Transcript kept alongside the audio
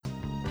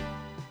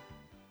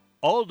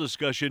All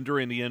discussion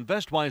during the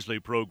Invest Wisely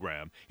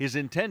program is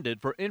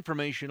intended for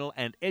informational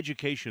and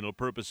educational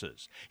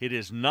purposes. It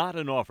is not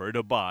an offer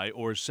to buy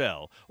or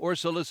sell or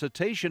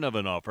solicitation of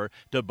an offer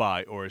to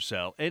buy or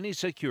sell any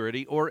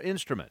security or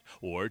instrument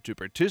or to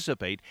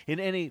participate in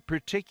any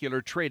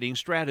particular trading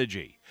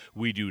strategy.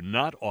 We do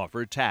not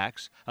offer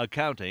tax,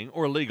 accounting,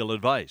 or legal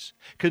advice.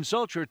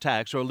 Consult your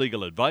tax or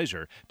legal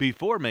advisor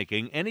before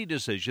making any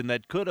decision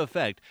that could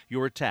affect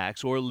your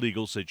tax or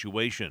legal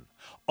situation.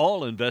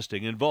 All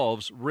investing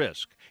involves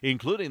risk,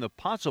 including the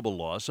possible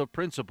loss of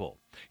principal.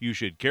 You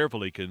should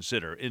carefully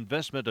consider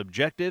investment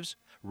objectives,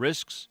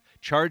 risks,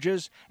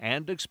 charges,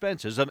 and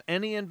expenses of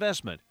any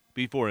investment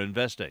before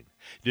investing.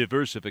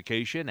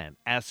 Diversification and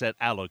asset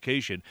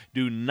allocation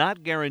do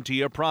not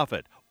guarantee a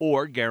profit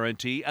or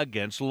guarantee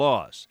against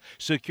loss.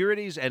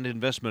 Securities and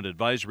investment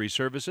advisory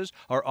services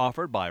are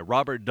offered by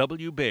Robert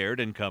W.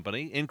 Baird &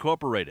 Company,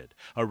 Incorporated,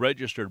 a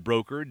registered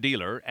broker,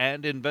 dealer,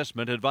 and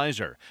investment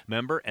advisor.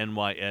 Member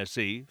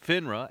NYSE,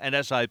 FINRA, and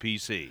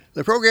SIPC.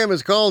 The program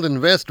is called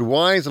Invest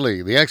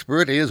Wisely. The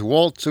expert is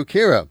Walt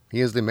Sukira.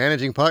 He is the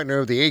managing partner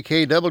of the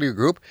AKW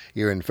Group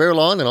here in Fair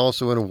Lawn and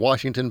also in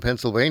Washington,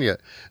 Pennsylvania,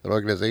 an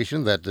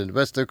organization that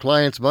invests their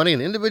clients' money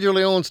in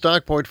individually owned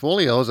stock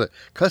portfolios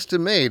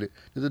custom-made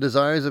to the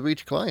desires of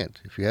each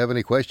client. If you have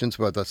any questions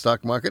about the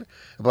stock market,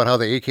 about how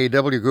the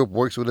AKW Group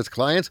works with its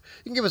clients,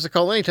 you can give us a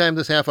call anytime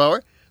this half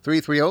hour,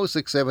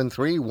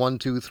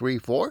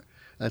 330-673-1234.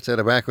 That's at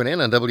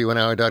Abaquin on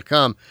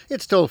WNR.com.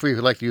 It's toll-free if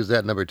you'd like to use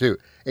that number, too,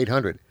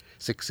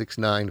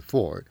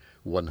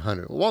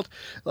 800-669-4100. Walt,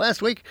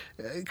 last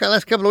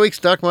couple of weeks,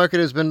 stock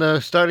market has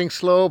been starting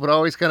slow, but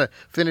always kind of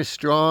finished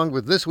strong.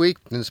 But this week,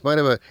 in spite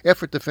of an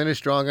effort to finish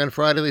strong on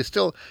Friday, they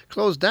still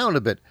closed down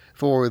a bit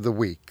for the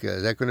week.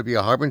 Is that going to be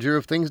a harbinger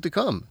of things to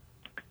come?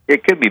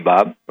 It could be,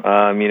 Bob.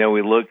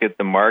 We look at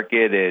the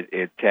market.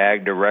 It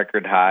tagged a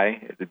record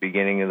high at the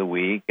beginning of the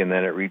week, and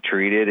then it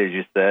retreated. As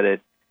you said,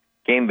 it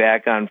came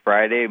back on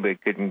Friday,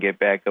 but couldn't get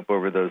back up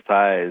over those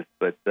highs.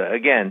 But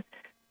again,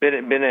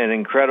 been an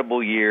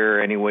incredible year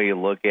any way you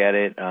look at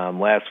it.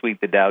 Last week,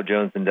 the Dow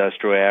Jones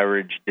Industrial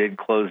Average did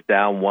close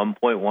down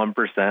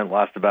 1.1%,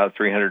 lost about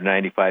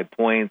 395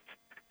 points.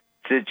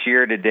 Sits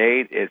year to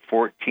date at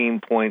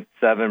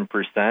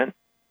 14.7%.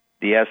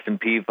 The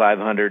S&P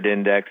 500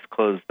 index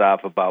closed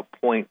off about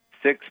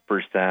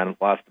 0.6%,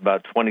 lost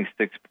about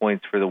 26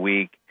 points for the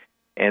week,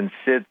 and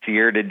sits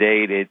year to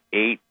date at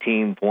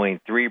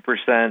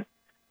 18.3%.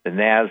 The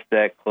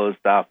NASDAQ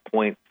closed off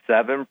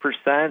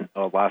 0.7%,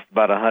 lost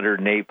about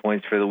 108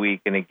 points for the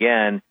week, and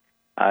again,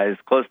 is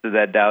close to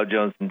that Dow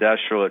Jones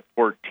Industrial at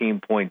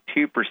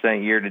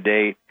 14.2% year to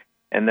date.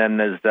 And then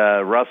there's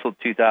the Russell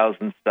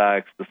 2000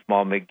 stocks, the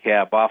small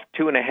mid-cap, off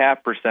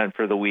 2.5%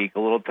 for the week, a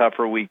little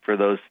tougher week for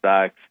those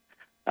stocks,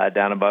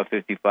 down about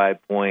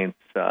 55 points.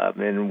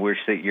 And we're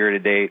sit year to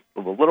date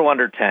a little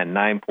under 10,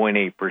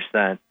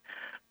 9.8%.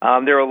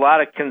 There were a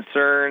lot of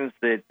concerns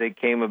that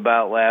came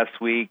about last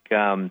week.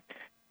 I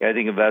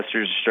think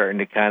investors are starting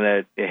to kind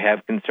of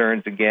have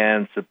concerns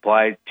again,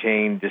 supply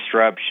chain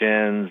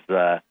disruptions,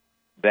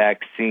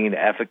 vaccine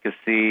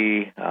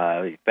efficacy,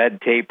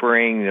 Fed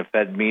tapering, the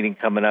Fed meeting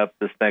coming up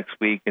this next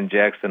week in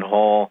Jackson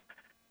Hole,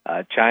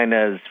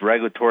 China's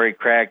regulatory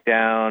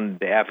crackdown,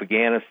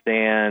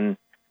 Afghanistan,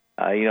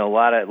 a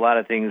lot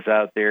of things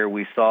out there.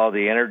 We saw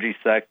the energy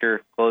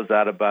sector close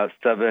out about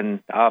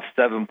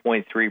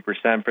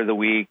 7.3% for the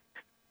week.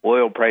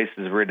 Oil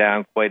prices were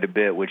down quite a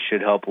bit, which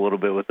should help a little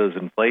bit with those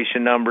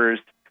inflation numbers.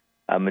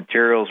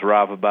 Materials were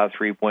off about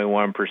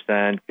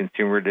 3.1%.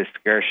 Consumer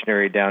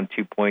discretionary down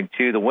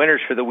 2.2%. The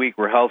winners for the week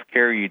were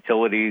healthcare,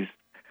 utilities,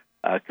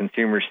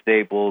 consumer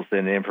staples,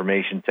 and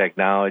information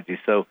technology.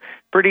 So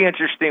pretty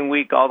interesting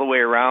week all the way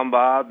around,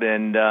 Bob.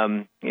 And,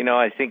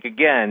 I think,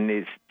 again,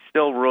 it's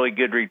still really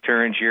good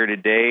returns year to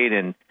date.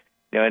 And,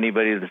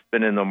 anybody that's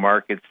been in the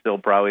market still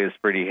probably is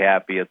pretty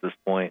happy at this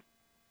point.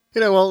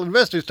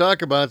 Investors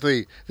talk about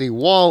the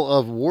wall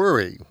of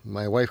worry.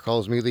 My wife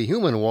calls me the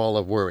human wall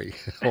of worry.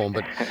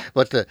 But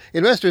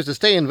investors, to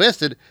stay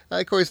invested,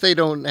 of course, they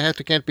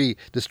can't be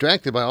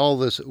distracted by all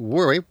this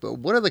worry. But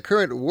what are the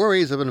current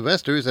worries of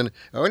investors, and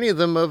are any of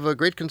them of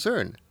great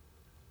concern?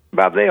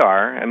 Bob, they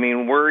are. I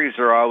mean, worries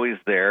are always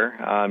there.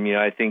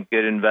 I think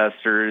good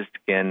investors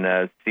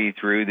can see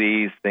through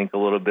these, think a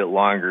little bit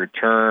longer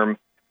term.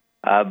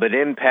 But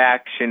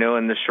impacts, in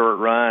the short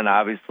run,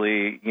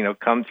 obviously,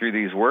 come through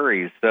these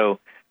worries. So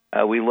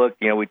we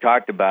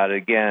talked about it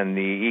again,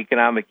 the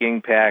economic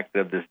impact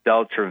of this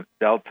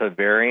Delta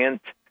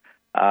variant.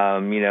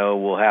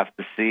 We'll have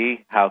to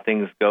see how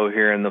things go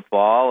here in the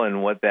fall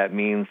and what that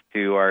means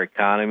to our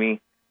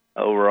economy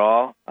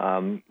overall.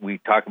 We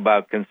talk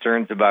about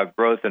concerns about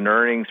growth and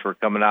earnings. We're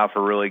coming off a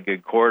really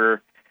good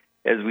quarter.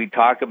 As we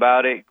talk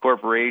about it,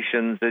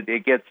 corporations,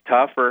 it gets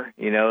tougher.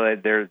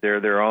 They're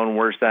their own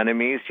worst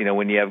enemies.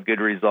 When you have good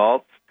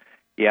results,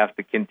 you have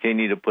to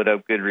continue to put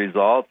up good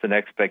results, and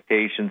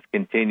expectations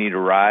continue to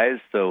rise.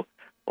 So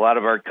a lot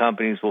of our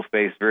companies will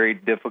face very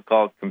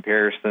difficult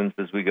comparisons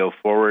as we go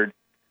forward,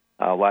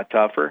 a lot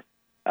tougher.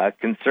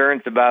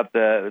 Concerns about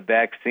the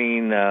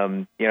vaccine,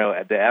 the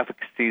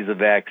efficacies of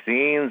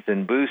vaccines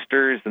and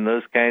boosters and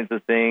those kinds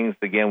of things.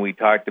 Again, we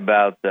talked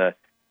about the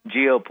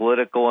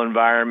geopolitical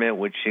environment,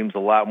 which seems a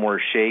lot more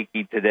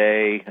shaky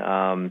today.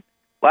 A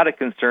lot of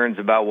concerns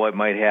about what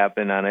might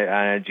happen on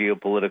a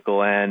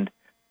geopolitical end.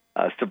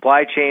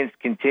 Supply chains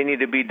continue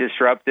to be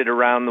disrupted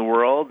around the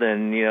world,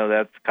 and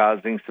that's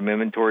causing some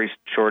inventory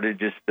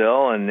shortages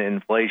still, and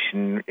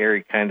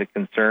inflationary kind of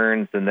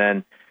concerns, and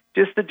then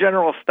just the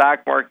general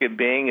stock market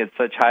being at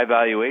such high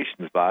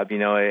valuations, Bob.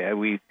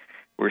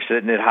 We're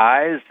sitting at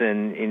highs,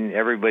 and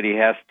everybody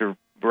has to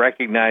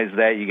recognize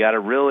that. You got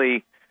to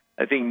really,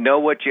 I think, know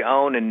what you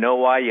own and know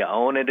why you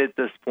own it at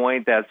this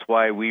point. That's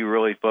why we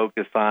really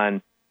focus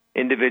on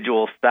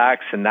individual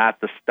stocks and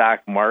not the stock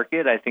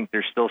market. I think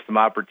there's still some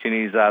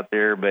opportunities out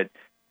there, but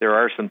there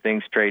are some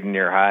things trading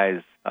near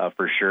highs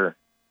for sure.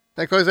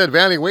 Of course, that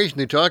valuation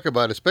you talk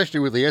about, especially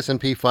with the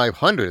S&P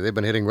 500, they've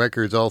been hitting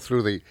records all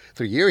through the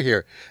year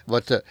here.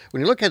 But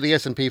when you look at the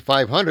S&P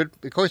 500,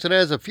 of course, it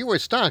has a fewer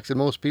stocks than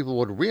most people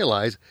would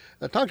realize.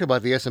 I talked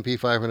about the S&P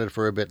 500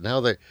 for a bit.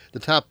 Now the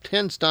top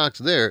 10 stocks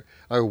there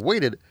are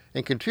weighted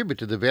and contribute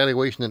to the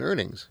valuation and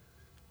earnings.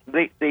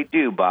 They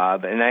do,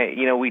 Bob.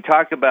 And we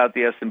talk about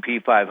the S&P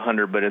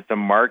 500, but it's a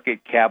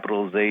market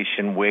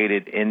capitalization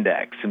weighted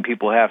index, and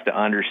people have to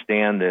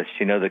understand this.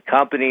 The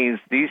companies,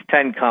 these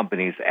 10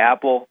 companies,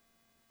 Apple,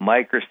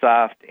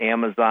 Microsoft,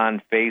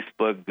 Amazon,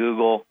 Facebook,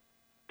 Google,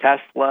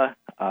 Tesla,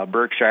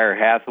 Berkshire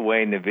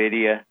Hathaway,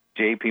 NVIDIA,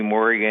 JP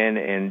Morgan,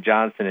 and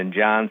Johnson &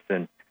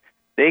 Johnson,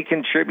 they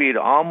contribute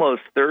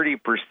almost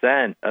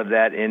 30% of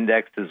that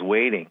index's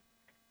weighting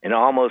and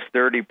almost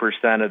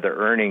 30% of the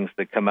earnings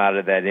that come out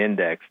of that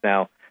index.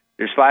 Now,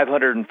 there's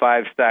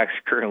 505 stocks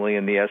currently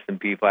in the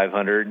S&P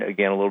 500,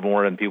 again, a little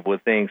more than people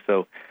would think.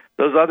 So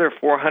those other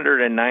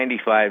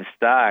 495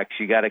 stocks,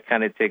 you got to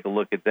kind of take a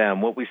look at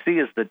them. What we see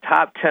is the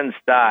top 10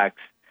 stocks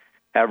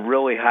have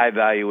really high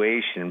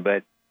valuation,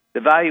 but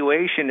the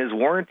valuation is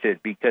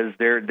warranted because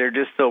they're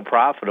just so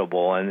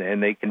profitable,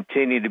 and they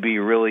continue to be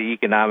really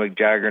economic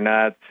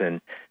juggernauts and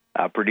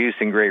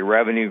producing great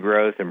revenue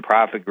growth and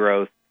profit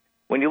growth.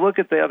 When you look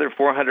at the other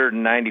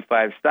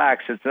 495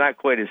 stocks, it's not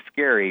quite as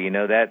scary.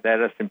 That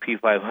S&P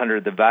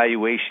 500, the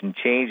valuation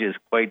changes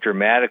quite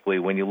dramatically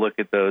when you look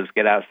at those,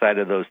 get outside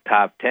of those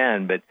top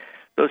 10. But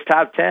those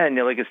top 10,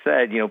 like I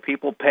said,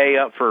 people pay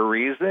up for a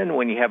reason.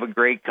 When you have a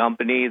great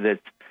company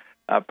that's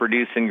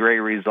producing great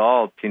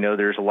results,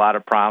 there's a lot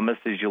of promise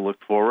as you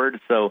look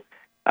forward. So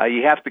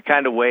you have to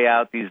kind of weigh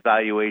out these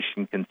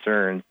valuation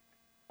concerns.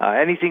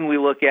 Anything we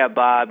look at,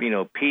 Bob,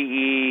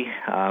 PE,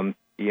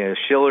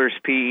 Shiller's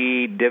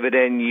PE,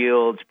 dividend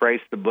yields,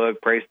 price to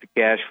book, price to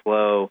cash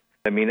flow.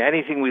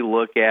 Anything we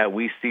look at,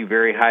 we see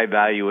very high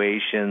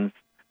valuations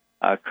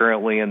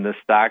currently in the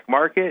stock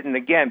market. And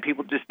again,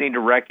 people just need to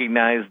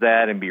recognize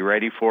that and be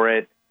ready for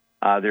it.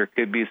 There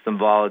could be some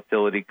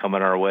volatility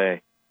coming our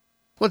way.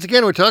 Once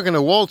again, we're talking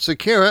to Walt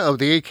Sekera of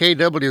the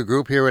AKW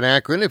Group here in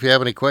Akron. If you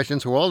have any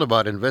questions for Walt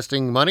about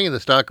investing money in the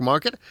stock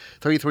market,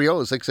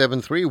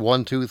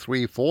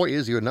 330-673-1234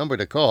 is your number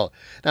to call.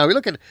 Now, we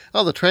look at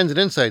all the trends and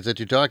insights that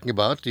you're talking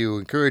about. You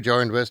encourage our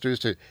investors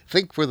to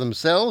think for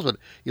themselves, but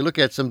you look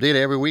at some data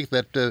every week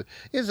that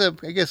is, a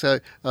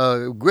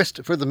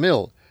grist for the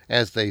mill,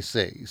 as they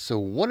say. So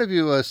what have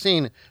you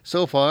seen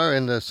so far,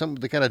 and some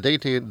of the kind of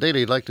data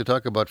you'd like to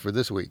talk about for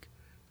this week?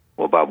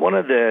 Well, Bob, one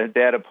of the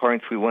data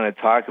points we want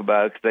to talk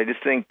about, because I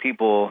just think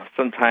people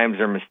sometimes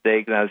are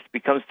mistaken. It's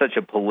become such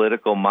a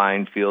political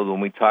minefield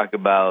when we talk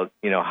about,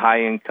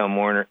 high-income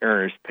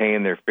earners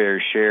paying their fair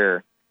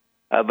share.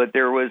 But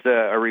there was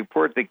a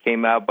report that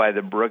came out by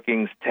the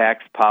Brookings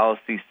Tax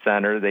Policy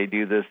Center. They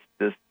do this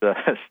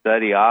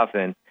study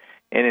often.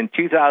 And in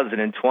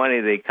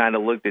 2020, they kind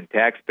of looked at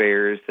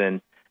taxpayers,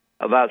 and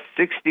about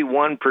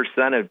 61%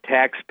 of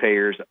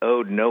taxpayers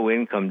owed no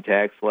income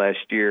tax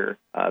last year.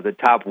 The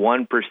top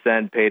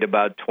 1% paid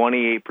about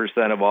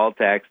 28% of all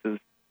taxes.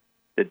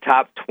 The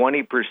top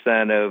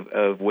 20%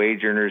 of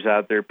wage earners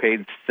out there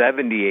paid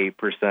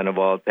 78% of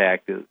all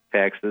taxes.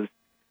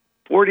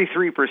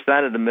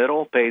 43% of the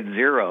middle paid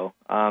zero.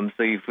 So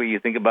if you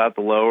think about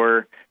the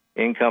lower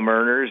income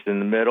earners in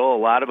the middle, a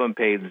lot of them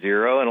paid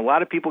zero, and a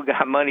lot of people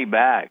got money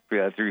back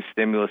through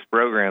stimulus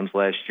programs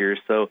last year.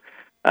 So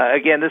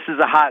again, this is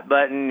a hot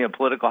button, a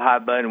political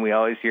hot button. We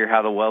always hear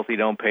how the wealthy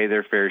don't pay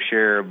their fair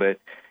share, but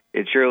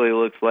it surely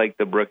looks like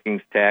the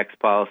Brookings Tax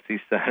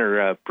Policy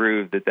Center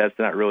proved that that's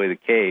not really the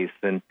case.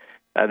 And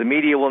the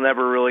media will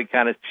never really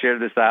kind of share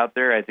this out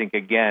there. I think,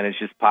 again, it's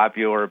just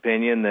popular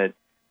opinion that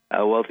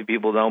wealthy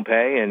people don't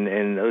pay,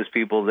 and those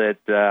people that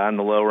on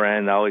the lower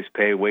end always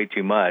pay way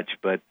too much.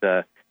 But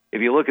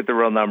if you look at the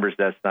real numbers,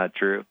 that's not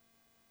true.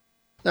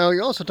 Now,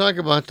 you also talk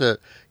about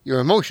your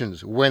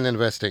emotions when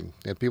investing,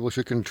 that people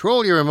should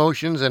control your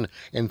emotions and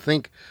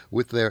think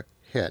with their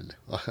head.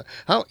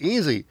 How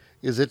easy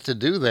is it to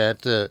do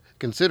that,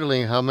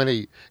 considering how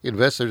many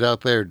investors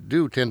out there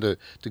do tend to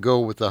go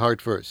with the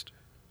heart first?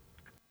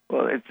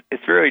 Well,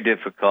 it's very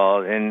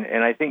difficult, and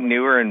I think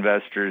newer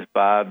investors,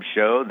 Bob,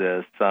 show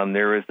this.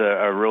 There was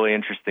a really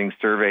interesting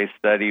survey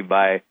study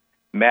by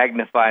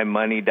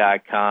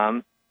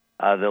MagnifyMoney.com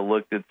that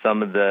looked at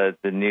some of the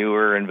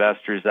newer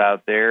investors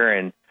out there,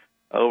 and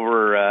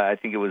over I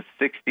think it was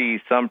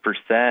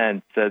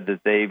 60% said that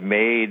they've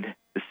made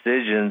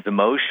decisions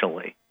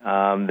emotionally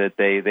that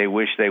they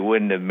wish they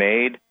wouldn't have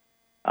made.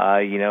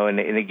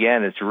 And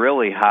again, it's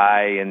really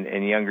high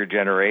in younger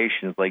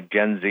generations like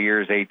Gen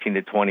Zers, 18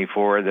 to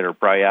 24, that are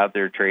probably out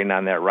there trading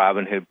on that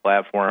Robinhood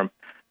platform.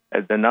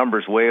 The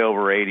number's way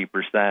over 80%.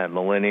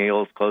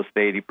 Millennials, close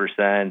to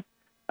 80%.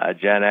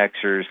 Gen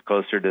Xers,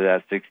 closer to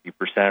that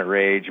 60%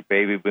 range.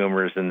 Baby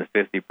boomers in the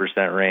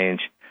 50%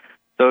 range.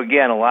 So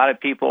again, a lot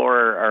of people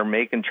are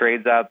making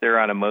trades out there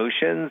on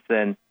emotions,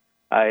 and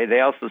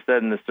they also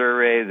said in the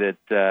survey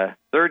that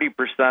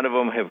 30% of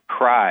them have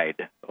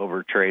cried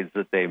over trades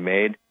that they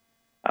made.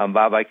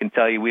 Bob, I can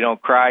tell you we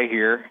don't cry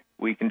here.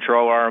 We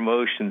control our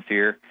emotions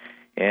here,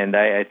 and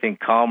I think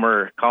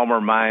calmer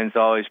minds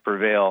always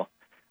prevail.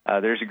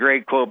 There's a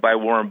great quote by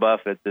Warren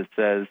Buffett that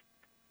says,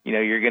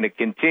 you're going to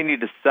continue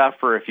to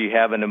suffer if you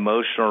have an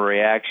emotional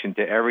reaction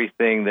to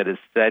everything that is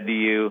said to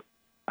you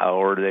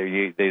or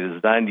that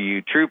is done to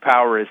you. True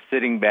power is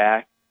sitting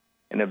back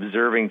and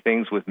observing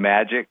things with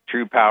magic.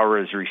 True power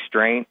is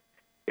restraint.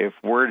 If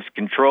words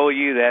control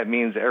you, that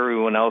means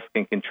everyone else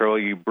can control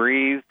you.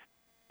 Breathe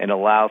and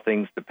allow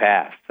things to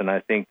pass. And I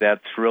think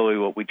that's really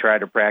what we try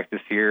to practice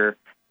here.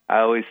 I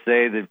always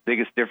say the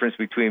biggest difference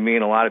between me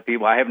and a lot of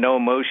people, I have no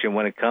emotion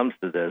when it comes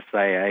to this.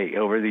 I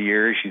over the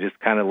years, you just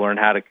kind of learn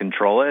how to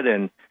control it,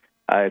 and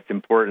it's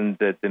important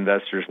that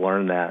investors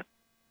learn that.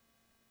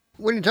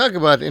 When you talk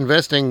about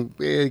investing,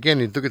 again,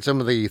 you look at some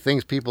of the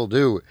things people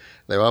do.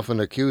 They're often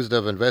accused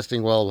of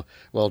investing while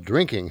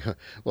drinking.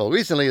 Well,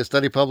 recently a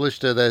study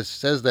published that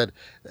says that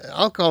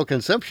alcohol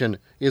consumption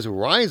is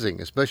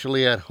rising,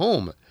 especially at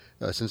home,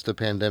 since the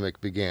pandemic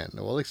began.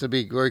 Well, this would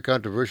be a very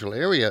controversial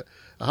area.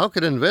 How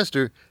could an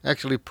investor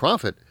actually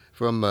profit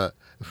from the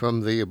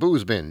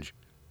booze binge?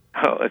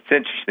 Oh, it's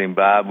interesting,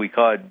 Bob. We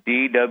call it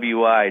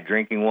DWI,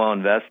 drinking while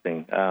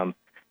investing.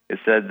 It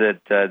said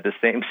that the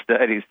same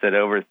study said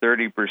over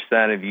 30%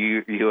 of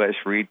U.S.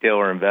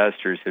 retailer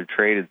investors have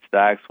traded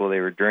stocks while they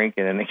were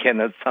drinking. And again,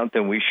 that's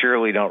something we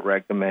surely don't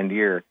recommend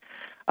here.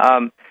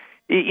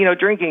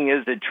 Drinking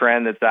is a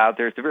trend that's out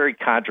there. It's a very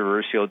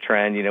controversial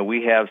trend.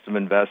 We have some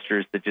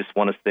investors that just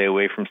want to stay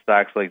away from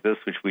stocks like this,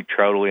 which we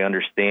totally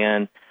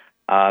understand.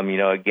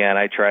 Again,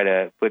 I try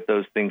to put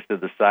those things to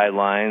the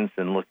sidelines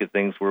and look at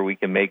things where we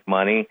can make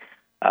money.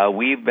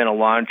 We've been a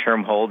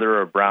long-term holder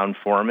of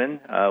Brown-Forman,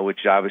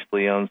 which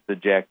obviously owns the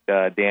Jack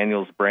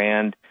Daniels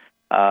brand.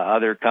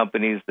 Other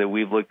companies that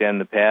we've looked at in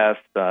the past,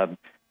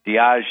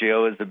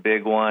 Diageo is a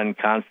big one,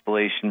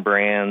 Constellation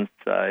Brands.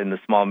 In the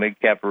small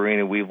mid-cap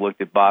arena, we've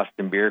looked at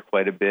Boston Beer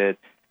quite a bit,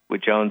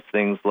 which owns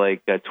things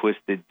like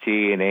Twisted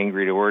Tea and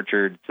Angry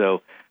Orchard.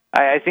 So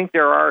I think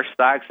there are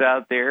stocks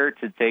out there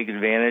to take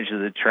advantage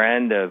of the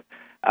trend of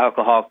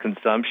alcohol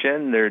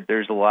consumption.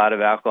 There's a lot of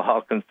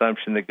alcohol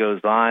consumption that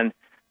goes on.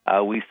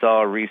 We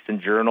saw a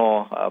recent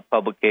journal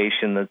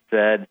publication that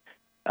said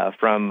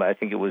from March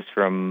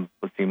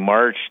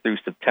through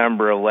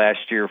September of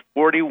last year,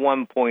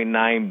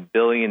 $41.9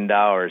 billion, a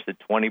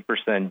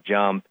 20%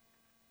 jump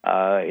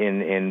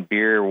in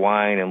beer,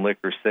 wine, and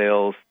liquor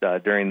sales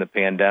during the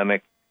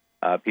pandemic.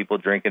 People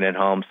drinking at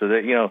home. So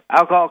that,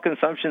 alcohol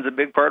consumption is a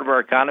big part of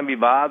our economy,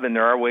 Bob, and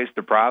there are ways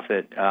to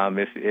profit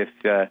if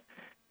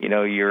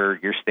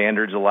your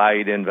standards allow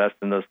you to invest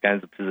in those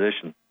kinds of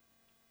positions.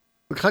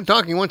 We're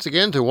talking once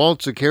again to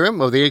Walt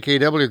Zucchiero of the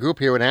AKW Group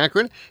here in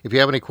Akron. If you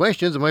have any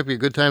questions, it might be a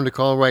good time to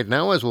call right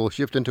now as we'll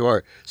shift into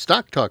our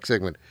Stock Talk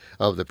segment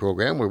of the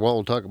program, where Walt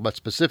will talk about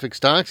specific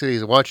stocks that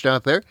he's watched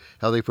out there,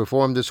 how they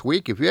performed this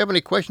week. If you have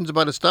any questions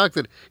about a stock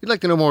that you'd like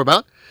to know more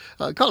about,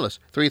 call us,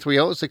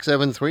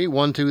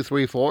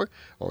 330-673-1234,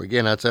 or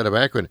again, outside of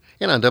Akron,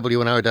 and on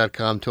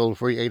WNR.com,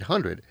 toll-free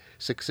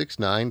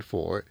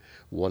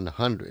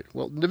 800-669-4100.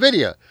 Well,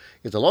 NVIDIA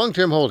is a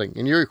long-term holding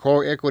in your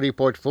core equity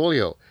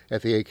portfolio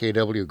at the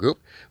AKW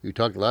Group. We've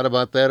talked a lot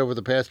about that over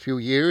the past few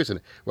years,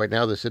 and right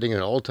now they're sitting at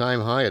an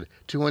all-time high at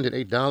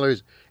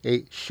 $208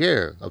 a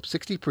share, up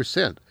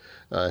 60%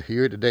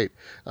 year to date.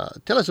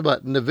 Tell us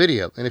about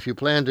NVIDIA, and if you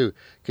plan to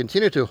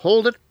continue to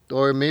hold it,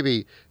 or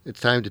maybe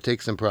it's time to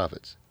take some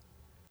profits.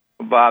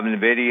 Bob,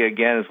 NVIDIA,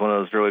 again, is one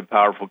of those really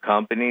powerful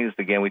companies.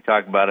 Again, we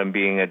talk about them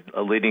being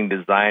a leading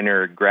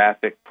designer of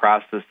graphic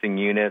processing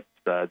units.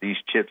 These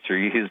chips are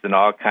used in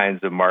all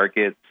kinds of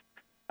markets.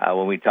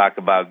 When we talk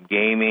about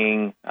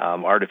gaming,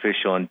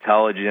 artificial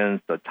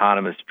intelligence,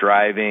 autonomous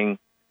driving,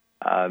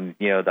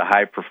 the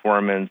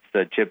high-performance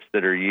chips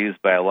that are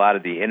used by a lot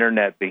of the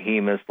internet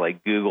behemoths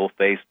like Google,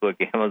 Facebook,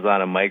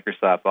 Amazon, and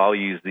Microsoft all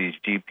use these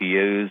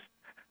GPUs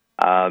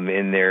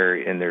in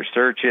their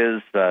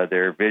searches,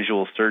 their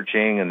visual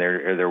searching, and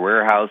their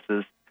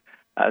warehouses.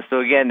 So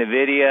again,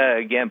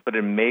 NVIDIA put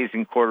an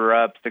amazing quarter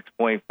up,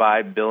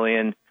 $6.5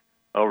 billion,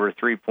 over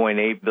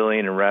 $3.8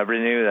 billion in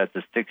revenue. That's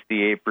a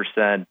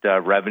 68%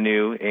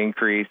 revenue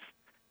increase.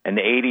 an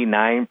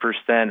 89%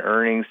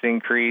 earnings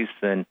increase.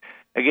 And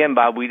again,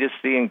 Bob, we just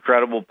see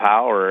incredible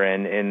power,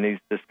 and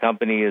this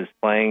company is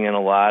playing in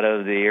a lot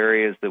of the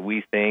areas that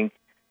we think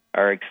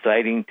are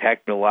exciting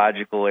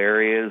technological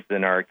areas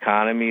in our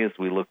economy as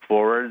we look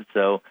forward.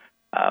 So,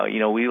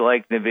 we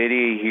like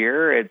NVIDIA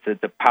here.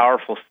 It's a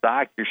powerful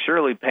stock. You're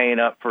surely paying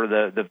up for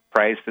the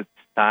price at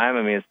this time.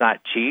 I mean, it's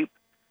not cheap.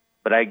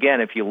 But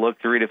again, if you look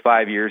 3 to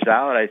 5 years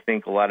out, I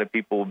think a lot of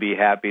people will be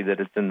happy that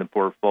it's in the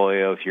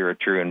portfolio if you're a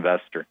true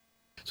investor.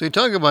 So you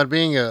talk about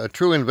being a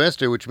true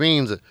investor, which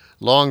means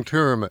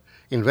long-term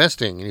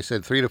investing. And you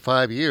said 3 to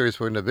 5 years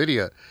for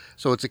NVIDIA.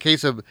 So it's a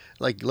case of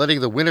like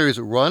letting the winners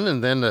run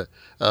and then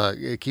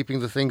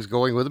keeping the things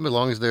going with them as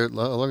long as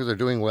they're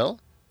doing well.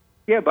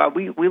 Yeah, Bob,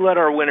 we let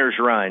our winners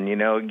run.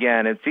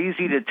 Again, it's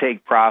easy to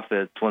take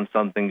profits when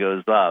something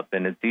goes up,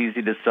 and it's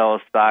easy to sell a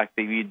stock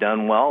that you've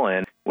done well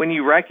in. When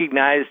you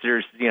recognize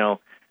there's,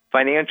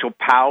 financial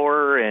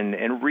power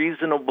and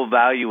reasonable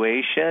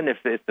valuation, if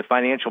the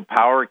financial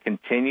power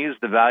continues,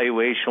 the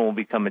valuation will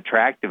become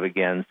attractive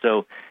again.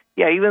 So,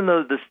 yeah, even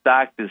though the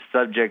stock is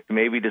subject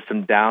maybe to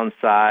some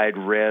downside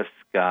risk,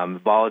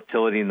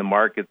 volatility in the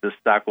market, the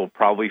stock will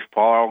probably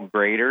fall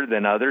greater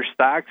than other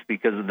stocks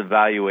because of the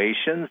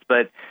valuations.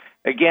 But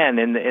again,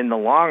 in the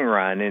long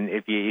run, and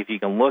if you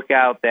can look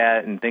out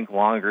that and think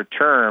longer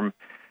term,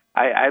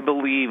 I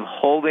believe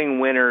holding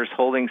winners,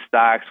 holding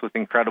stocks with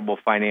incredible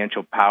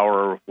financial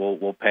power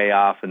will pay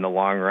off in the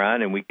long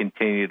run, and we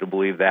continue to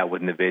believe that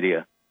with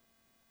NVIDIA.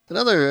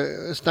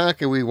 Another stock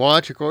that we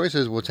watch, of course,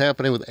 is what's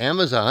happening with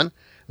Amazon.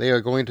 They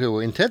are going to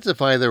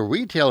intensify their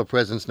retail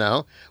presence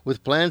now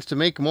with plans to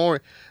make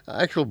more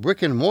actual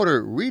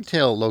brick-and-mortar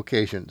retail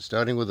locations,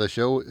 starting with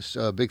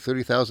a big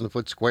 30,000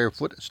 square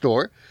foot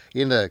store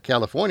in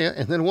California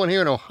and then one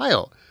here in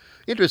Ohio.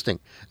 Interesting.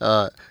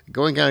 Got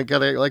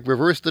to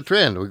reverse the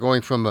trend. We're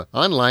going from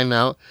online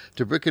now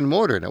to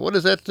brick-and-mortar. Now, what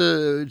does that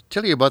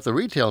tell you about the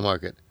retail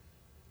market?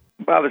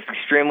 Bob, it's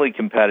extremely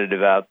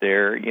competitive out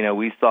there.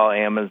 We saw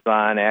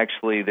Amazon.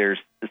 Actually, there's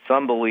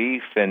some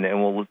belief, and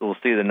we'll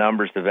see the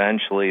numbers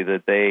eventually,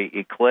 that they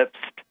eclipsed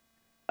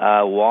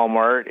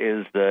Walmart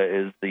is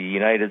the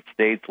United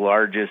States'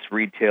 largest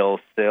retail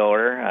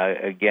seller.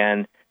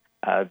 Again,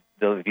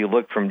 if you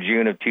look from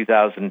June of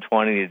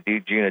 2020 to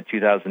June of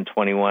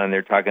 2021,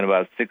 they're talking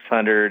about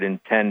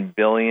 $610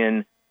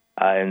 billion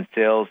in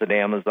sales at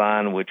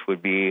Amazon, which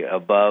would be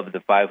above the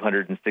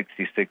 $566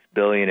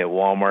 billion at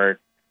Walmart.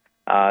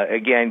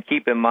 Again,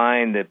 keep in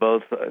mind that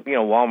both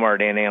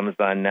Walmart and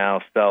Amazon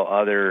now sell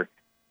other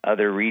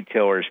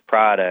retailers'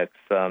 products.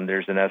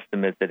 There's an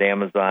estimate that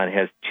Amazon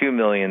has 2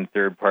 million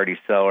third-party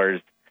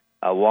sellers.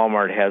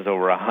 Walmart has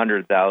over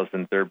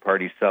 100,000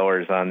 third-party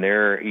sellers on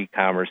their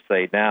e-commerce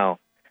site now.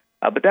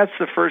 But that's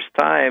the first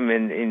time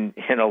in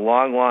a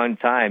long, long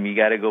time. You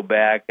got to go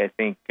back, I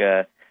think,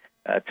 to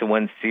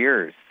when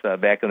Sears,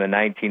 back in the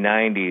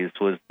 1990s,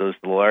 was the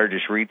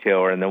largest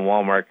retailer, and then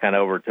Walmart kind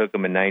of overtook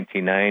them in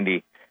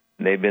 1990.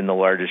 They've been the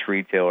largest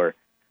retailer.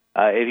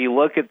 If you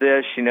look at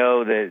this,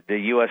 the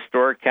U.S.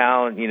 store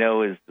count,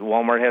 is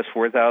Walmart has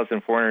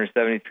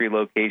 4,473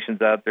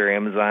 locations out there.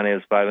 Amazon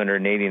has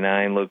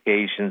 589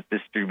 locations,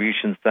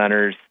 distribution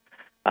centers,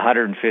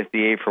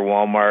 158 for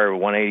Walmart,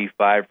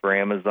 185 for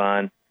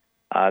Amazon.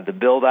 The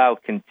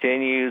build-out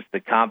continues.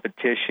 The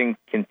competition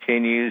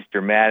continues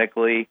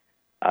dramatically.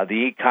 The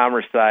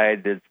e-commerce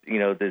side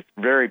that's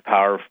very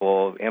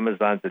powerful.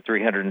 Amazon's at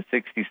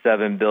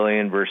 $367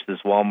 billion versus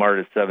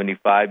Walmart at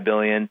 $75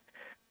 billion.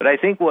 But I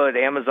think what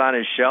Amazon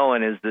is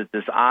showing is that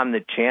this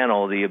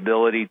omni-channel, the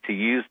ability to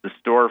use the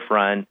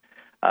storefront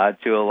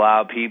to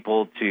allow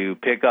people to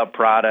pick up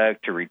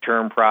product, to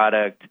return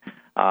product,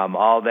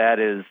 all that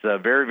is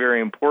very,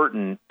 very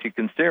important to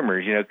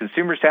consumers.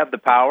 Consumers have the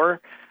power.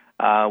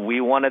 We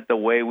want it the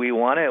way we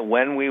want it,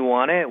 when we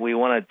want it. We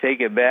want to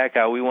take it back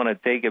how we want to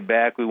take it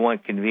back. We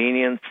want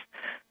convenience.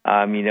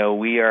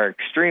 We are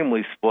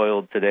extremely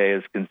spoiled today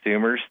as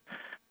consumers.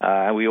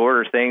 We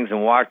order things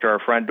and walk to our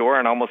front door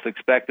and almost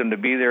expect them to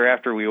be there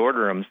after we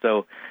order them.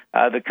 So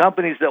the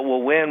companies that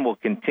will win will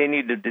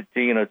continue to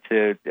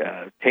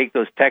take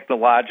those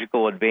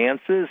technological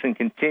advances and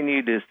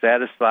continue to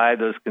satisfy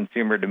those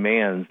consumer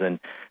demands. And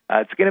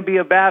it's going to be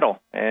a battle.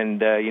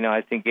 And,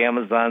 I think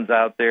Amazon's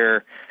out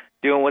there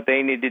doing what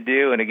they need to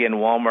do. And again,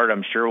 Walmart,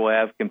 I'm sure, will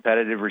have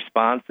competitive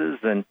responses.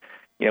 And,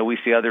 we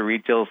see other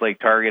retailers like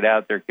Target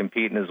out there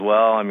competing as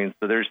well. I mean,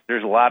 so there's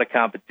a lot of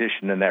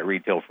competition in that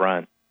retail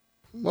front.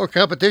 More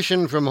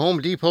competition from Home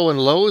Depot and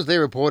Lowe's. They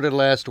reported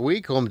last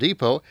week. Home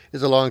Depot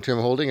is a long-term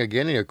holding,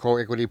 again, in your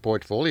core equity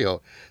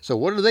portfolio. So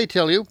what do they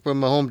tell you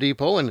from Home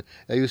Depot, and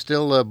are you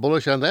still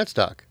bullish on that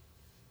stock?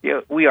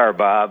 Yeah, we are,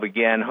 Bob.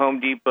 Again, Home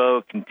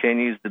Depot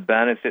continues to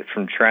benefit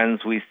from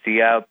trends we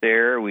see out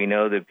there. We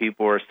know that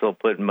people are still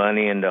putting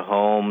money into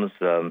homes.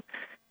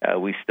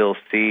 We still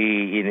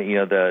see,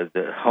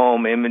 the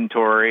home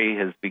inventory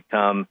has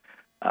become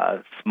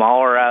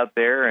smaller out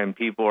there, and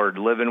people are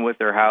living with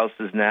their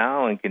houses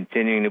now and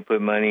continuing to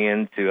put money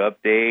in to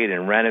update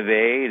and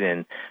renovate.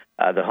 And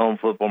the home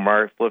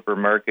flipper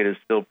market is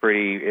still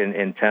pretty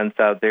intense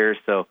out there.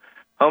 So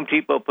Home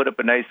Depot put up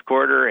a nice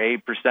quarter,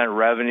 8%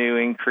 revenue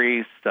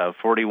increase,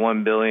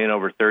 $41 billion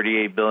over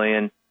 $38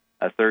 billion,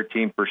 a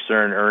 13%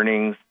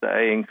 earnings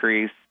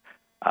increase.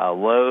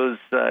 Lowe's,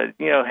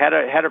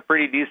 had a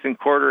pretty decent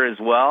quarter as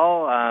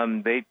well.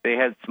 They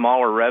had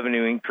smaller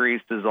revenue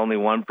increases, only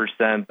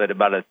 1%, but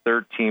about a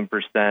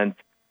 13%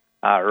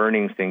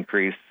 earnings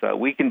increase.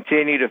 We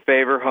continue to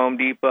favor Home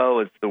Depot.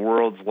 It's the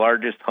world's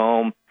largest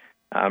home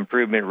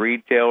improvement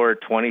retailer,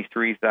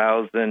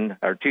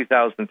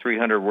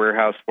 2,300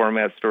 warehouse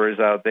format stores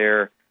out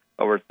there,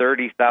 over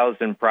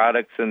 30,000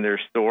 products in their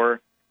store,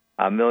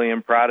 1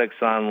 million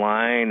products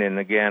online, and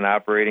again,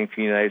 operating from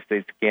the United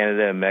States,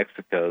 Canada, and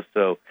Mexico.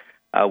 So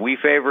we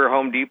favor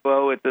Home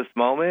Depot at this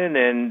moment,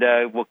 and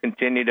we'll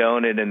continue to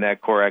own it in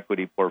that core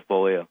equity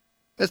portfolio.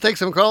 Let's take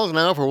some calls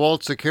now for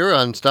Walt Secura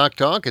on Stock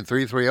Talk at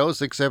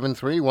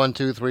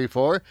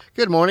 330-673-1234.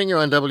 Good morning. You're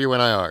on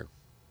WNIR.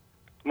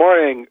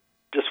 Morning.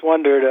 Just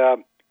wondered,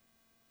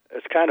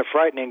 it's kind of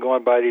frightening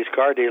going by these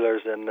car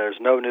dealers, and there's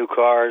no new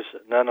cars,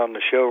 none on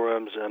the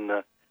showrooms, and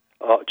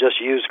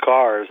just used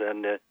cars.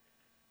 And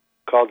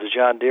called the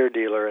John Deere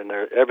dealer, and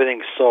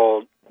everything's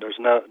sold. There's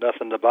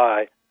nothing to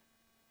buy.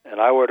 And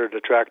I ordered a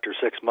tractor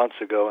 6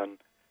 months ago,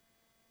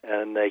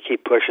 and they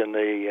keep pushing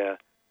the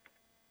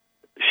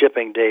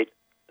shipping date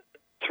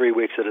 3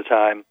 weeks at a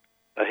time,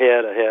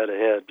 ahead.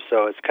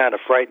 So it's kind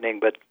of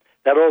frightening. But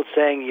that old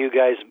saying you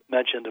guys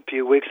mentioned a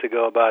few weeks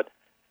ago about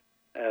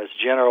as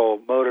General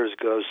Motors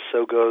goes,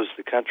 so goes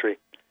the country.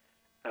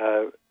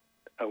 I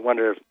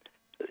wonder if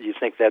you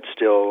think that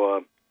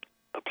still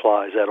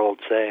applies, that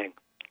old saying.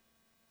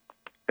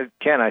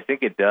 Ken, I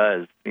think it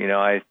does.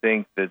 I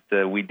think that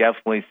we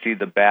definitely see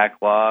the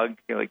backlog,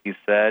 like you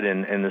said,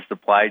 in the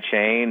supply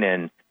chain,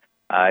 and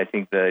I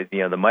think the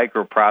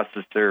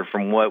microprocessor,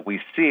 from what we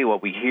see,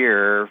 what we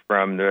hear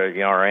from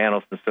our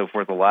analysts and so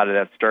forth, a lot of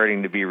that's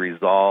starting to be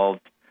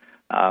resolved.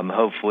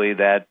 Hopefully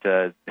that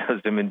those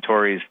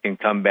inventories can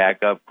come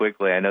back up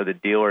quickly. I know the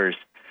dealers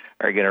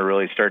are going to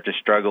really start to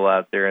struggle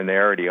out there, and they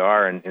already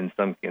are in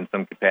some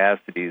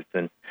capacities.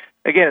 And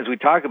again, as we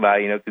talk about,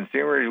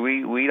 consumers,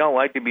 we don't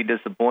like to be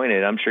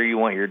disappointed. I'm sure you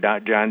want your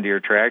John Deere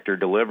tractor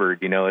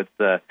delivered. We don't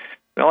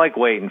like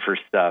waiting for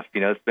stuff.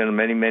 It's been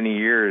many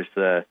years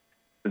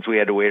since we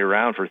had to wait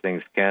around for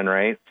things, Ken,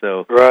 right?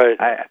 So right.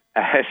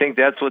 I think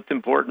that's what's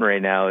important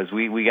right now is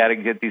we got to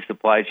get these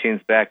supply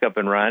chains back up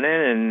and running,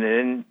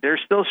 and they're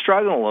still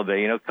struggling a little bit.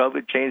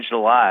 COVID changed a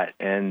lot,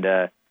 and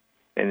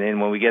then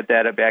when we get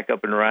that back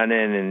up and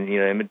running, and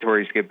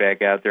inventories get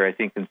back out there, I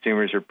think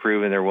consumers are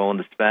proving they're willing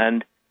to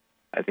spend.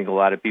 I think a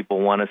lot of people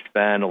want to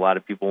spend. A lot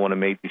of people want to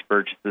make these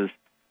purchases.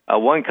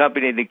 One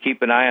company to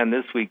keep an eye on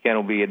this weekend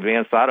will be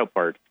Advanced Auto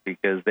Parts,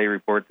 because they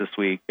report this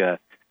week.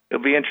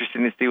 It'll be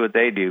interesting to see what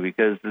they do,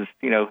 because if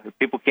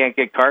people can't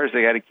get cars,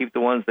 they got to keep the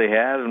ones they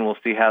have, and we'll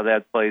see how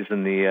that plays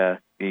in the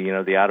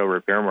auto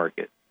repair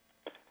market.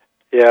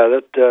 Yeah,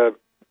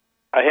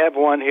 I have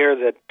one here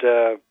that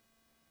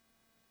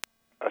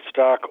a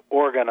stock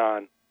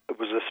Organon. It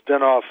was a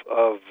spinoff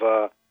of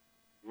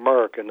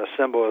Merck, and the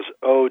symbol is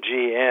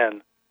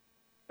OGN.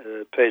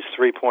 It pays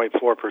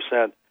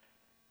 3.4%,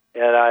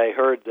 and I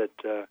heard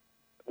that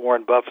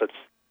Warren Buffett's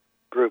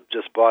group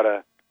just bought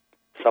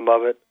some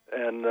of it,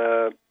 and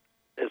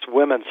it's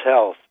women's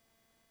health.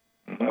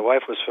 Mm-hmm. My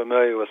wife was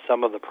familiar with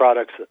some of the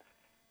products,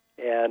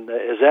 and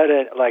is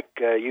that like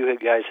you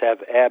guys have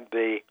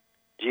AbbVie?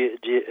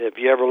 Have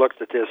you ever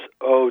looked at this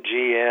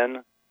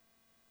OGN?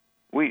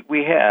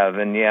 We have,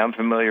 and yeah, I'm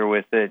familiar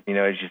with it.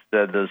 As you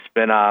said, those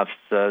spinoffs,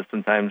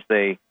 sometimes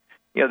they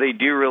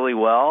do really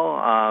well.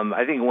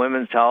 I think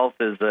women's health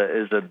is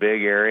a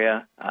big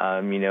area.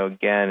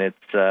 Again,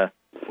 it's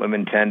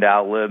women tend to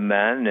outlive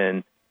men,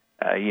 and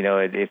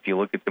if you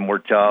look at the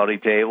mortality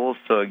tables.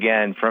 So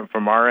again,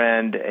 from our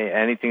end,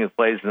 anything that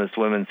plays in this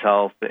women's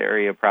health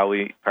area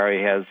probably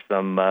has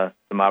some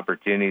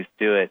opportunities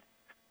to it.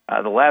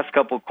 The last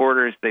couple of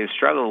quarters, they've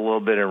struggled a little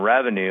bit in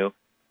revenue.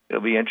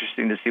 It'll be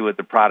interesting to see what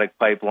the product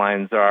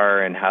pipelines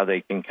are and how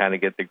they can kind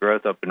of get the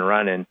growth up and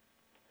running.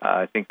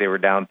 I think they were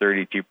down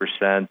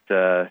 32%,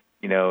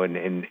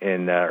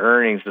 in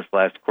earnings this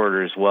last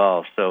quarter as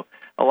well. So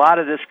a lot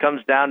of this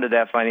comes down to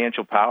that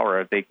financial power.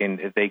 If they can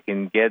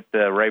get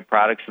the right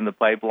products in the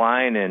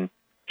pipeline and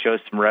show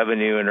some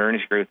revenue and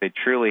earnings growth, they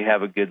truly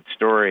have a good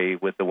story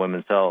with the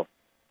women's health.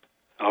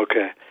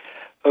 Okay.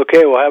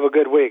 Well, have a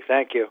good week.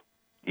 Thank you.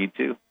 You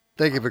too.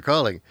 Thank you for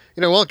calling.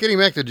 Walt, getting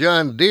back to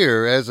John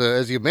Deere, as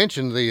you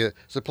mentioned, the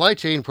supply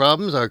chain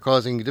problems are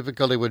causing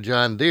difficulty with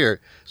John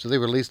Deere. So they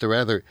released a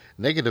rather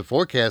negative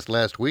forecast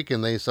last week,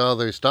 and they saw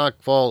their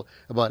stock fall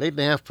about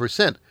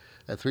 8.5%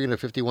 at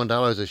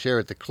 $351 a share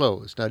at the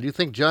close. Now, do you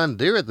think John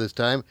Deere at this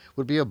time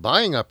would be a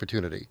buying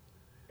opportunity?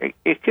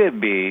 It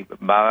could be,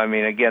 Bob. I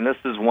mean, again, this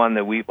is one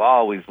that we've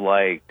always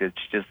liked. It's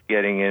just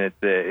getting in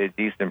at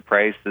decent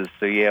prices.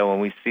 So, yeah, when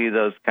we see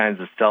those kinds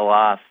of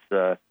sell-offs,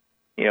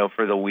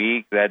 for the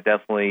week, that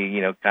definitely,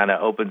 kind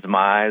of opens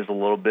my eyes a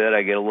little bit.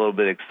 I get a little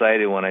bit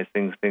excited when I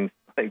think things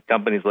like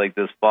companies like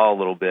this fall a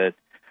little bit.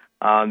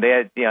 They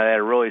had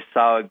a really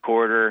solid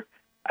quarter.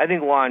 I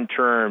think long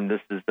term,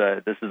 this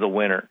is a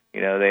winner.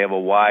 They have a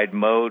wide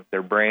moat.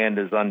 Their brand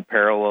is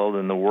unparalleled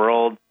in the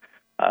world.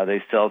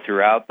 They sell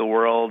throughout the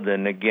world,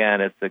 and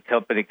again, it's the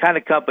kind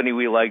of company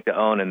we like to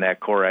own in that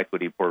core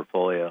equity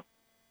portfolio.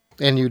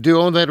 And you do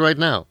own that right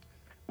now?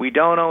 We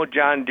don't own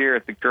John Deere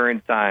at the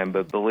current time,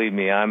 but believe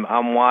me,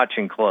 I'm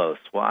watching close.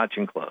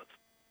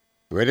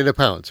 Ready to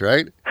pounce,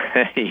 right?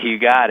 You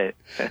got it.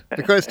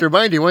 Of course, to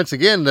remind you once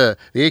again, the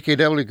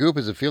AKW Group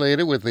is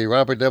affiliated with the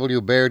Robert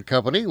W. Baird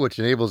Company, which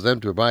enables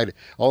them to provide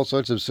all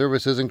sorts of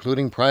services,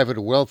 including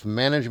private wealth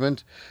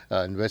management,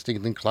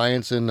 investing in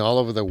clients in all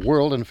over the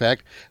world. In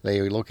fact, they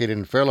are located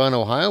in Fairlawn,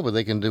 Ohio, where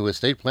they can do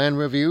estate plan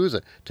reviews,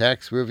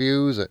 tax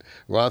reviews,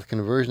 Roth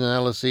conversion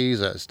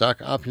analyses,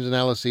 stock options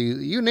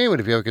analyses, you name it.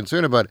 If you have a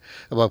concern about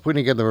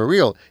putting together a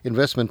real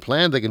investment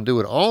plan, they can do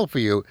it all for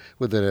you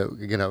with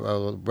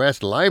a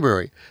vast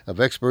library of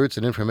experts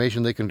and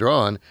information they can draw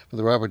on from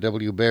the Robert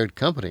W. Baird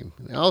Company.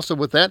 Also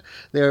with that,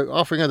 they're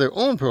offering their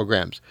own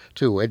programs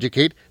to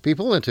educate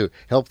people and to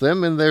help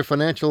them in their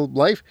financial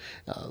life.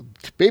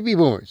 Baby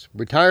boomers,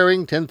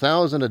 retiring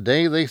 $10,000 a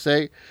day, they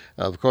say.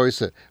 Of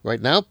course,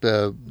 right now,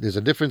 there's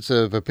a difference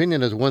of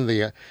opinion as when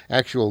the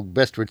actual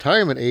best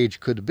retirement age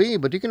could be,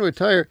 but you can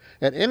retire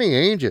at any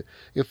age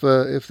if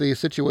the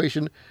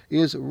situation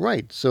is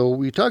right. So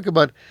we talk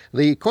about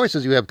the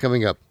courses you have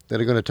coming up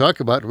that are going to talk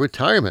about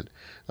retirement.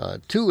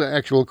 Two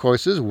actual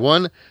courses,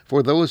 one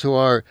for those who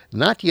are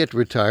not yet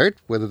retired,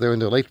 whether they're in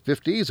their late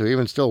 50s or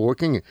even still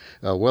working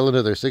well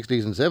into their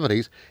 60s and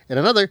 70s, and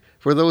another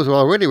for those who are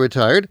already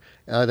retired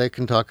that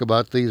can talk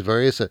about these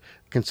various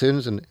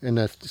concerns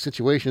and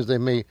situations they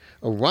may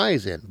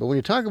arise in. But when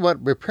you talk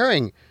about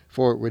preparing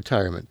for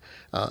retirement,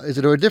 is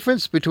there a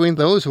difference between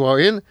those who are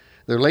in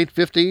their late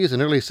 50s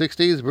and early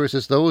 60s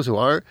versus those who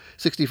are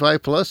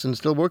 65 plus and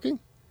still working?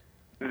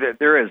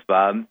 There is,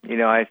 Bob.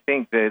 I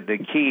think the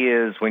key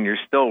is when you're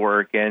still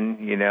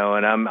working,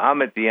 and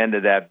I'm at the end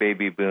of that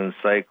baby boom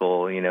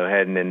cycle,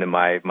 heading into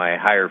my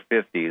higher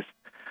 50s.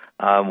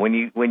 When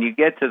you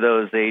get to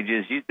those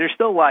ages, there's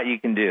still a lot you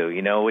can do.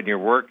 When you're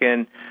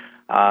working,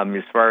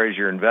 as far as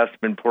your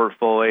investment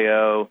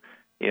portfolio,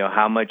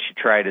 how much you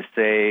try to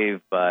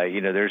save.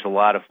 There's a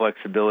lot of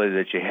flexibility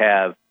that you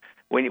have.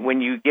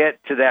 When you get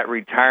to that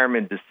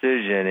retirement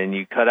decision and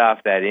you cut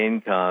off that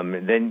income,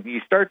 then you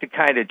start to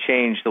kind of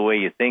change the way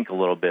you think a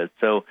little bit.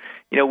 So,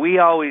 we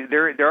always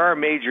there are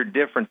major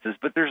differences,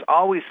 but there's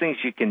always things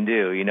you can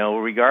do.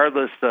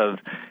 Regardless of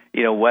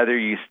whether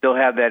you still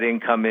have that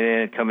income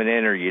coming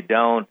in or you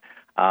don't.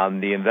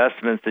 The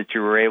investments that you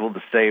were able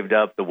to save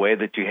up, the way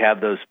that you have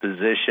those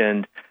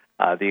positioned,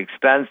 the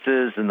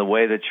expenses and the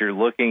way that you're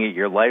looking at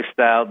your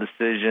lifestyle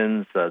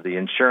decisions, the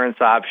insurance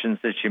options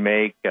that you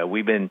make.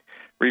 We've been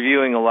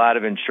reviewing a lot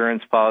of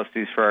insurance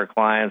policies for our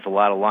clients, a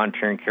lot of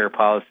long-term care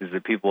policies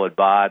that people had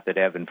bought that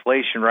have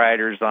inflation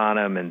riders on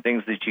them and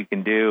things that you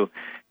can do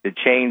to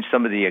change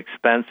some of the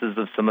expenses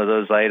of some of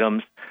those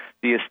items.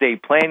 The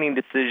estate planning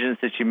decisions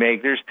that you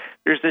make, there's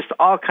just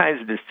all kinds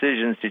of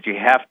decisions that you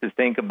have to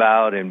think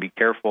about and be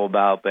careful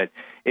about. But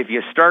if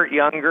you start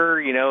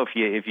younger,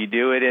 if you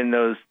do it in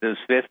those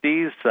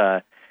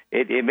 50s,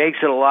 it makes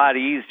it a lot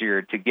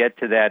easier to get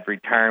to that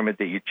retirement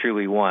that you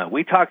truly want.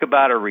 We talk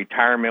about a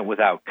retirement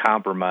without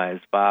compromise,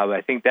 Bob.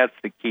 I think that's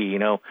the key.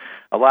 A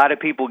lot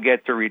of people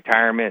get to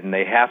retirement and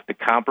they have to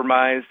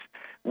compromise.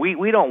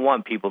 We don't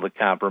want people to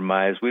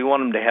compromise. We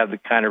want them to have the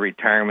kind of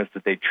retirements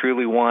that they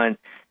truly want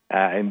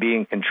and be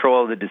in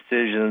control of the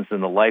decisions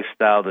and the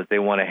lifestyle that they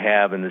want to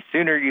have. And the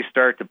sooner you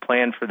start to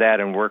plan for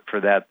that and work for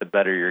that, the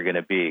better you're going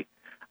to be.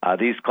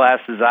 These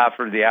classes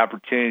offer the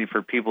opportunity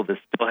for people to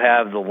still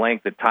have the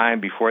length of time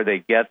before they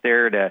get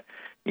there to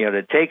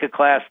take a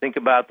class, think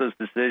about those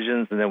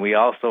decisions, and then we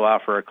also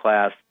offer a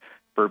class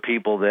for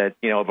people that,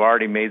 have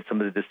already made some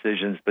of the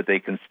decisions, but they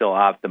can still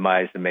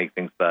optimize and make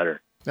things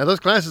better. Now,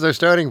 those classes are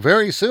starting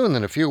very soon,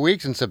 in a few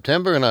weeks, in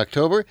September and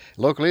October.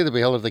 Locally, they'll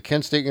be held at the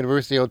Kent State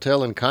University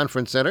Hotel and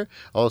Conference Center,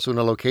 also in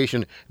a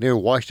location near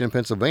Washington,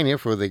 Pennsylvania,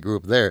 for the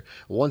group there.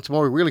 Once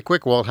more, really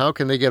quick, Walt, how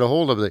can they get a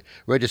hold of the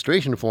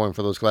registration form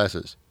for those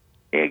classes?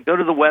 Hey, go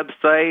to the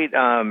website.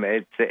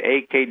 It's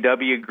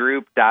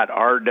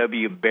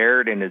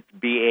akwgroup.rwbaird, and it's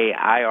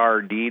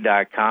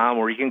BAIRD.com,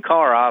 or you can call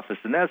our office,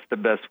 and that's the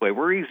best way.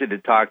 We're easy to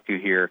talk to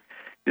here.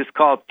 Just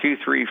call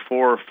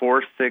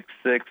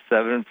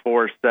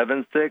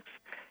 234-466-7476.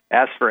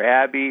 Ask for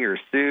Abby or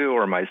Sue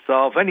or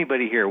myself,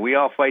 anybody here. We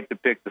all fight to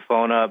pick the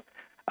phone up.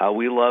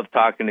 We love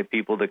talking to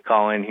people that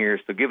call in here,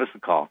 so give us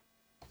a call.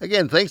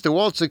 Again, thanks to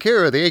Walt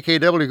Secura, the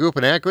AKW Group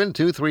in Akron,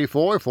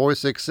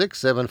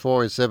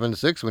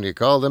 234-466-7476. When you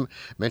call them,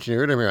 mention you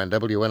heard them here on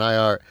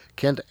WNIR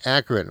Kent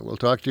Akron. We'll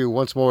talk to you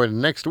once more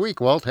next week,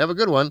 Walt. Have a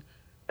good one.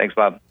 Thanks,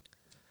 Bob.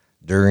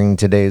 During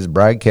today's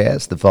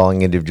broadcast, the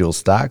following individual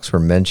stocks were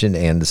mentioned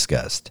and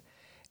discussed.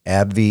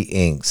 AbbVie,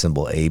 Inc.,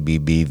 symbol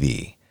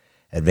ABBV.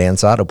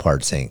 Advance Auto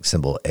Parts, Inc.,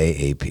 symbol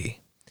AAP.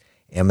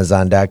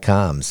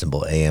 Amazon.com,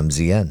 symbol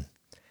AMZN.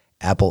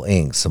 Apple,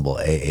 Inc., symbol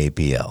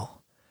AAPL.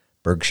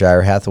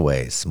 Berkshire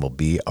Hathaway, symbol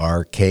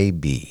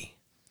BRKB.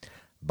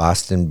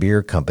 Boston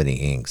Beer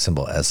Company, Inc.,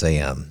 symbol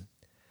SAM.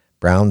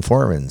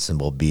 Brown-Forman,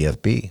 symbol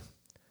BFB.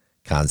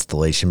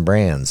 Constellation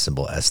Brands,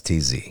 symbol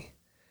STZ.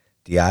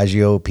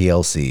 Diageo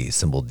PLC,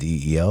 symbol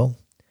DEO.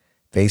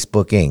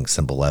 Facebook Inc.,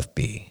 symbol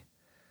FB.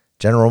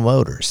 General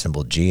Motors,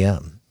 symbol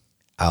GM.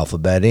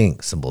 Alphabet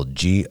Inc., symbol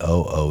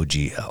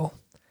GOOGL.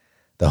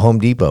 The Home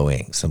Depot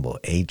Inc., symbol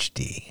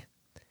HD.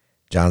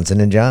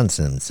 Johnson &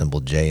 Johnson,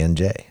 symbol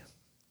JNJ.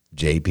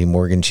 JP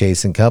Morgan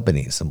Chase &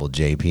 Company, symbol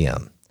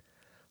JPM.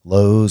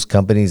 Lowe's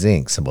Companies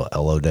Inc., symbol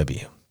LOW.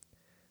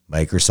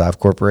 Microsoft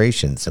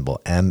Corporation,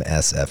 symbol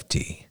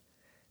MSFT.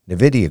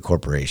 NVIDIA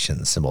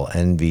Corporation, symbol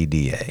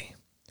NVDA.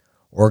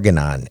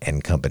 Organon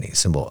and Company,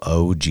 symbol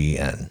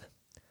OGN.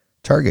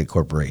 Target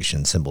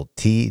Corporation, symbol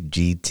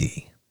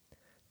TGT.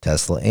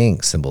 Tesla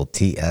Inc., symbol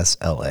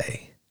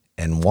TSLA.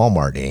 And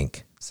Walmart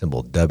Inc.,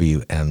 symbol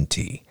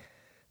WMT.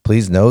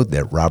 Please note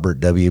that Robert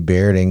W.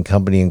 Baird and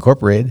Company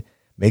Incorporated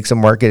makes a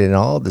market in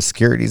all of the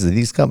securities of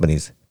these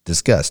companies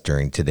discussed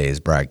during today's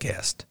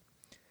broadcast.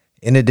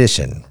 In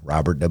addition,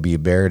 Robert W.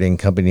 Baird and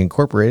Company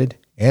Incorporated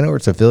and or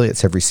its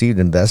affiliates have received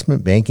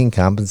investment banking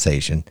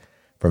compensation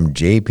from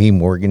JP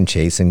Morgan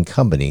Chase &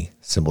 Company,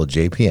 symbol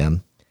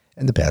JPM,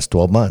 in the past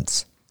 12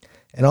 months.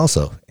 And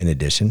also, in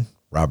addition,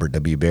 Robert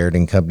W. Baird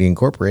 & Company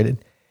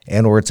Incorporated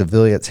and or its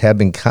affiliates have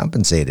been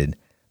compensated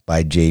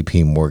by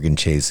JP Morgan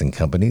Chase &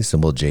 Company,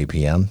 symbol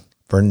JPM,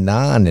 for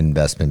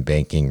non-investment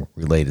banking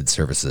related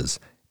services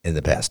in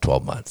the past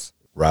 12 months.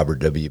 Robert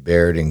W.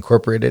 Baird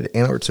Incorporated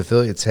and or its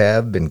affiliates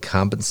have been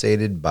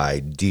compensated by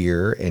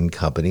Deere &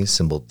 Company,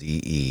 symbol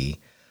DE,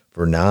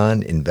 for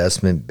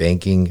non-investment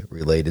banking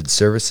related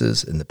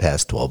services in the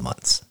past 12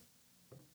 months.